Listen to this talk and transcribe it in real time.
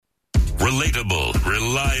Relatable,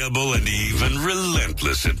 reliable, and even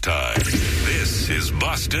relentless at times. This is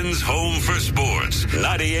Boston's home for sports.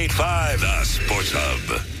 98.5 The Sports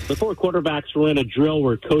Hub. Before quarterbacks were in a drill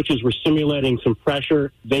where coaches were simulating some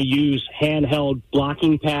pressure, they use handheld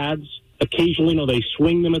blocking pads. Occasionally, they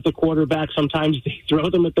swing them at the quarterback. Sometimes they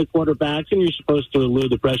throw them at the quarterbacks, and you're supposed to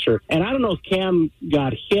elude the pressure. And I don't know if Cam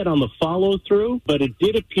got hit on the follow-through, but it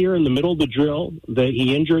did appear in the middle of the drill that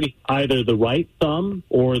he injured either the right thumb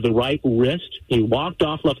or the right wrist. He walked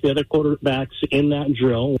off, left the other quarterbacks in that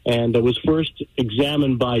drill, and it was first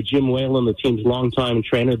examined by Jim Whalen, the team's longtime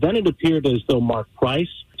trainer. Then it appeared as though Mark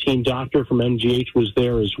Price, team doctor from MGH, was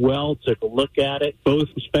there as well, took a look at it. Both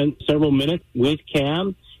spent several minutes with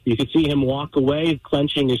Cam. You could see him walk away,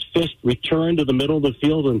 clenching his fist, return to the middle of the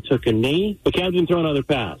field and took a knee. But Cam didn't throw another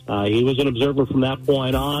pass. He was an observer from that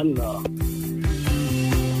point on.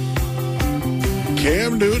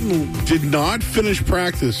 Cam Newton did not finish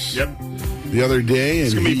practice the other day.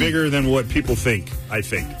 It's going to be bigger than what people think, I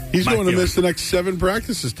think. He's going to miss the next 7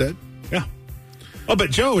 practices, Ted. Yeah. Oh, but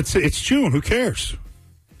Joe, it's June. Who cares?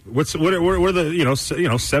 What are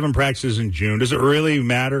the 7 practices in June? Does it really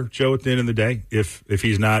matter, Joe, at the end of the day, if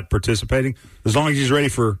he's not participating? As long as he's ready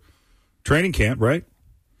for training camp, right?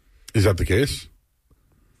 Is that the case?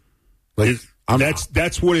 That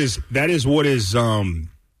is what is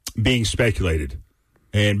being speculated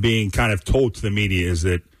and being kind of told to the media is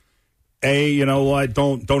that, you know what?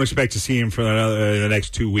 Don't expect to see him for the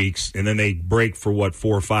next 2 weeks, and then they break for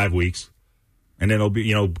 4 or 5 weeks. And then it'll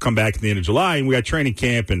be, come back at the end of July, and we got training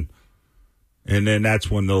camp, and then that's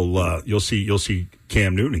when you'll see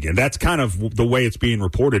Cam Newton again. That's kind of the way it's being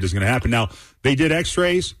reported is going to happen. Now they did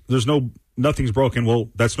X-rays. Nothing's broken. Well,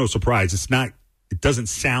 that's no surprise. It doesn't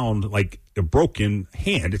sound like a broken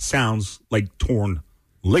hand. It sounds like torn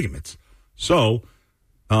ligaments. So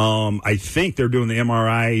I think they're doing the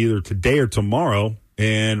MRI either today or tomorrow.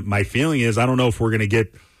 And my feeling is I don't know if we're going to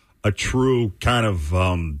get a true kind of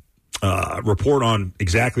report on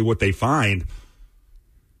exactly what they find.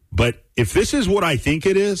 But if this is what I think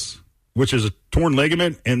it is, which is a torn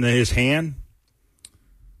ligament in his hand,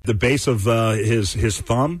 the base of his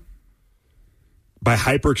thumb, by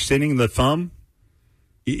hyperextending the thumb,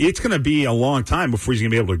 it's going to be a long time before he's going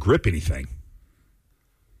to be able to grip anything.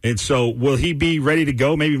 And so will he be ready to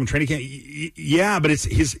go maybe when training camp? Yeah, but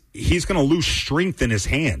he's going to lose strength in his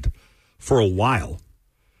hand for a while.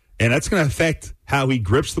 And that's going to affect how he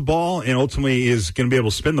grips the ball and ultimately is going to be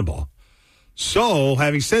able to spin the ball. So,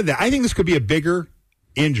 having said that, I think this could be a bigger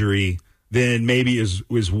injury than maybe is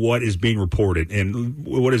what is being reported and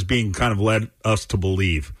what is being kind of led us to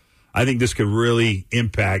believe. I think this could really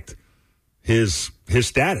impact his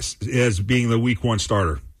status as being the week 1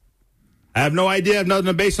 starter. I have no idea. I have nothing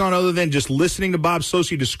to base it on other than just listening to Bob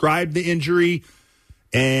Socci describe the injury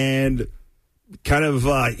and kind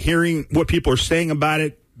of hearing what people are saying about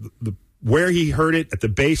it. Where he hurt it at the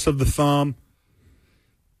base of the thumb.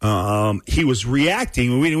 He was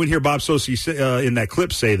reacting. We didn't hear Bob Socci in that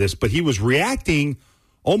clip say this, but he was reacting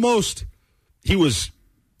almost. He was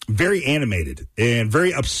very animated and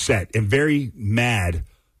very upset and very mad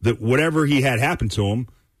that whatever he had happened to him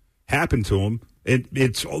happened to him.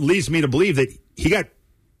 It leads me to believe that he got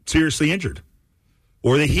seriously injured,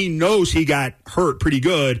 or that he knows he got hurt pretty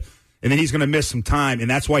good, and then he's going to miss some time, and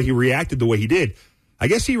that's why he reacted the way he did. I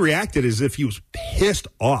guess he reacted as if he was pissed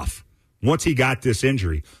off once he got this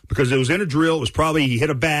injury because it was in a drill. It was probably he hit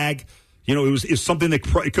a bag. It was something that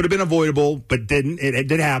it could have been avoidable, but didn't. It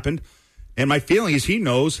did happen. And my feeling is he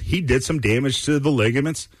knows he did some damage to the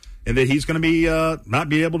ligaments and that he's going to be not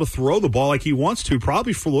be able to throw the ball like he wants to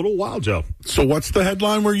probably for a little while, Joe. So what's the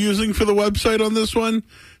headline we're using for the website on this one?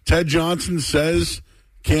 Ted Johnson says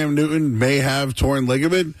Cam Newton may have torn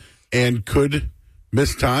ligament and could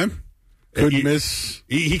miss time.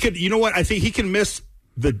 He could. You know what? I think he can miss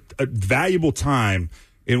the valuable time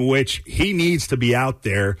in which he needs to be out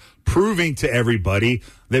there proving to everybody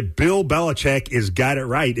that Bill Belichick has got it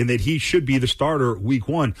right and that he should be the starter week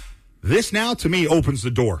 1. This now, to me, opens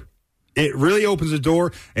the door. It really opens the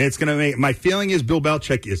door, and it's going to make – my feeling is Bill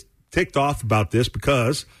Belichick is ticked off about this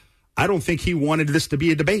because I don't think he wanted this to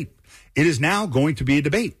be a debate. It is now going to be a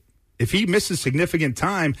debate. If he misses significant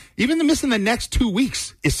time, even missing the next 2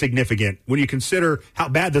 weeks is significant when you consider how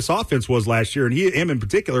bad this offense was last year, and him in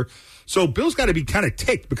particular. So Bill's got to be kind of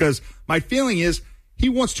ticked because my feeling is he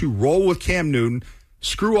wants to roll with Cam Newton,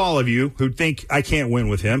 screw all of you who think I can't win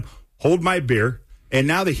with him, hold my beer. And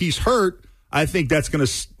now that he's hurt, I think that's going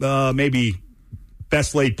to maybe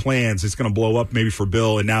best laid plans. It's going to blow up maybe for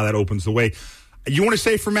Bill, and now that opens the way. You want to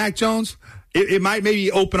say for Mac Jones? It might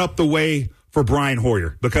maybe open up the way for Brian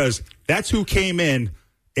Hoyer because that's who came in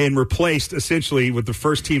and replaced essentially with the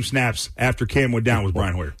first team snaps after Cam went down with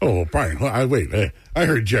Brian Hoyer. Oh, Brian, wait. I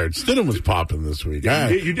heard Jared Stidham was popping this week.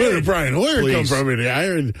 You did. Where did Brian Hoyer Please. come from? I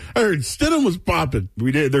heard Stidham was popping.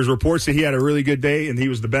 We did. There's reports that he had a really good day and he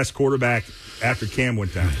was the best quarterback after Cam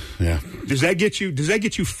went down. Yeah. Does that get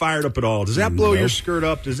you fired up at all? Does that blow your skirt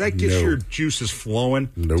up? Does that get your juices flowing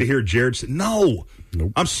to hear Jared say, no?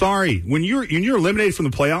 Nope. I'm sorry. When you're eliminated from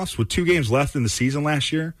the playoffs with 2 games left in the season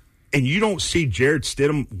last year and you don't see Jared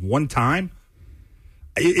Stidham one time,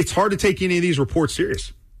 it's hard to take any of these reports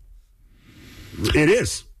serious. It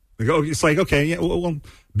is. It's like, okay, yeah, well,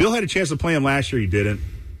 Bill had a chance to play him last year. He didn't.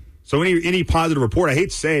 So any positive report, I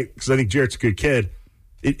hate to say it because I think Jared's a good kid,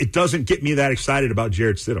 it doesn't get me that excited about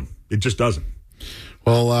Jared Stidham. It just doesn't.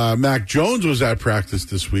 Well, Mac Jones was at practice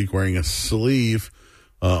this week wearing a sleeve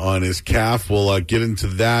on his calf. We'll get into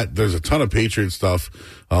that. There's a ton of Patriot stuff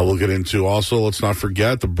we'll get into. Also, let's not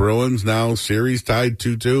forget the Bruins now series tied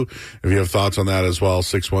 2-2. If you have thoughts on that as well,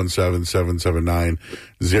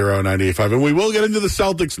 617-779-0985. And we will get into the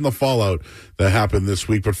Celtics and the fallout that happened this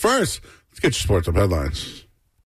week. But first, let's get your Sports Up headlines.